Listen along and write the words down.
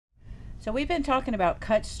So we've been talking about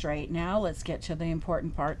cut straight. Now let's get to the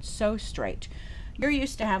important part, sew straight. You're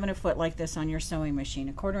used to having a foot like this on your sewing machine,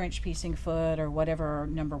 a 1/4 inch piecing foot or whatever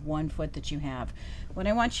number 1 foot that you have. What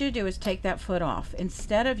I want you to do is take that foot off.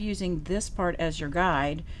 Instead of using this part as your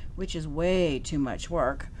guide, which is way too much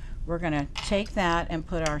work, we're going to take that and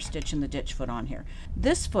put our stitch in the ditch foot on here.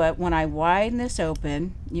 This foot, when I widen this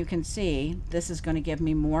open, you can see this is going to give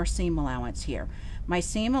me more seam allowance here. My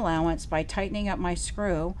seam allowance, by tightening up my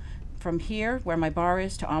screw from here where my bar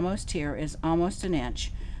is to almost here, is almost an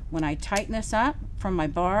inch. When I tighten this up from my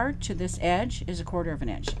bar to this edge is 1/4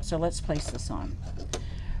 inch. So let's place this on.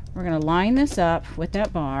 We're going to line this up with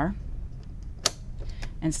that bar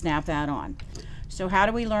and snap that on. So how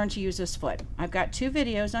do we learn to use this foot? I've got 2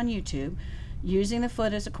 videos on YouTube using the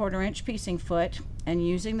foot as a 1/4 inch piecing foot and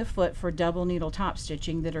using the foot for double needle top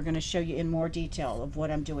stitching that are going to show you in more detail of what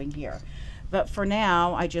I'm doing here. But for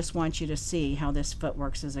now, I just want you to see how this foot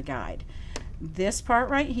works as a guide. This part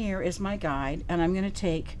right here is my guide, and I'm going to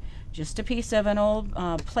take just a piece of an old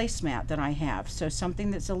placemat that I have, so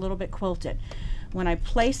something that's a little bit quilted. When I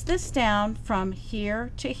place this down from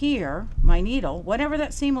here to here, my needle, whatever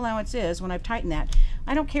that seam allowance is, when I've tightened that,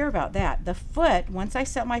 I don't care about that. The foot, once I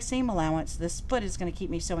set my seam allowance, this foot is going to keep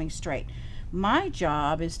me sewing straight. My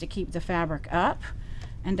job is to keep the fabric up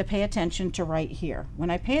and to pay attention to right here.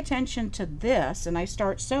 When I pay attention to this and I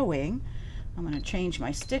start sewing, I'm going to change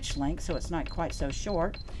my stitch length so it's not quite so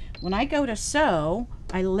short. When I go to sew,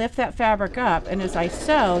 I lift that fabric up, and as I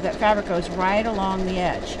sew, that fabric goes right along the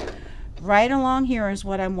edge. Right along here is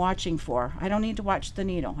what I'm watching for. I don't need to watch the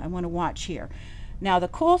needle. I want to watch here. Now the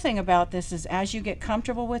cool thing about this is as you get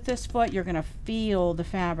comfortable with this foot, you're going to feel the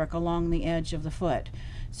fabric along the edge of the foot.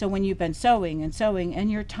 So when you've been sewing and sewing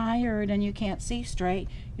and you're tired and you can't see straight,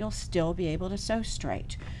 you'll still be able to sew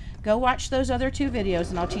straight. Go watch those other 2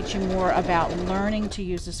 videos and I'll teach you more about learning to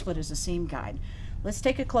use this foot as a seam guide. Let's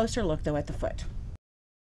take a closer look though at the foot.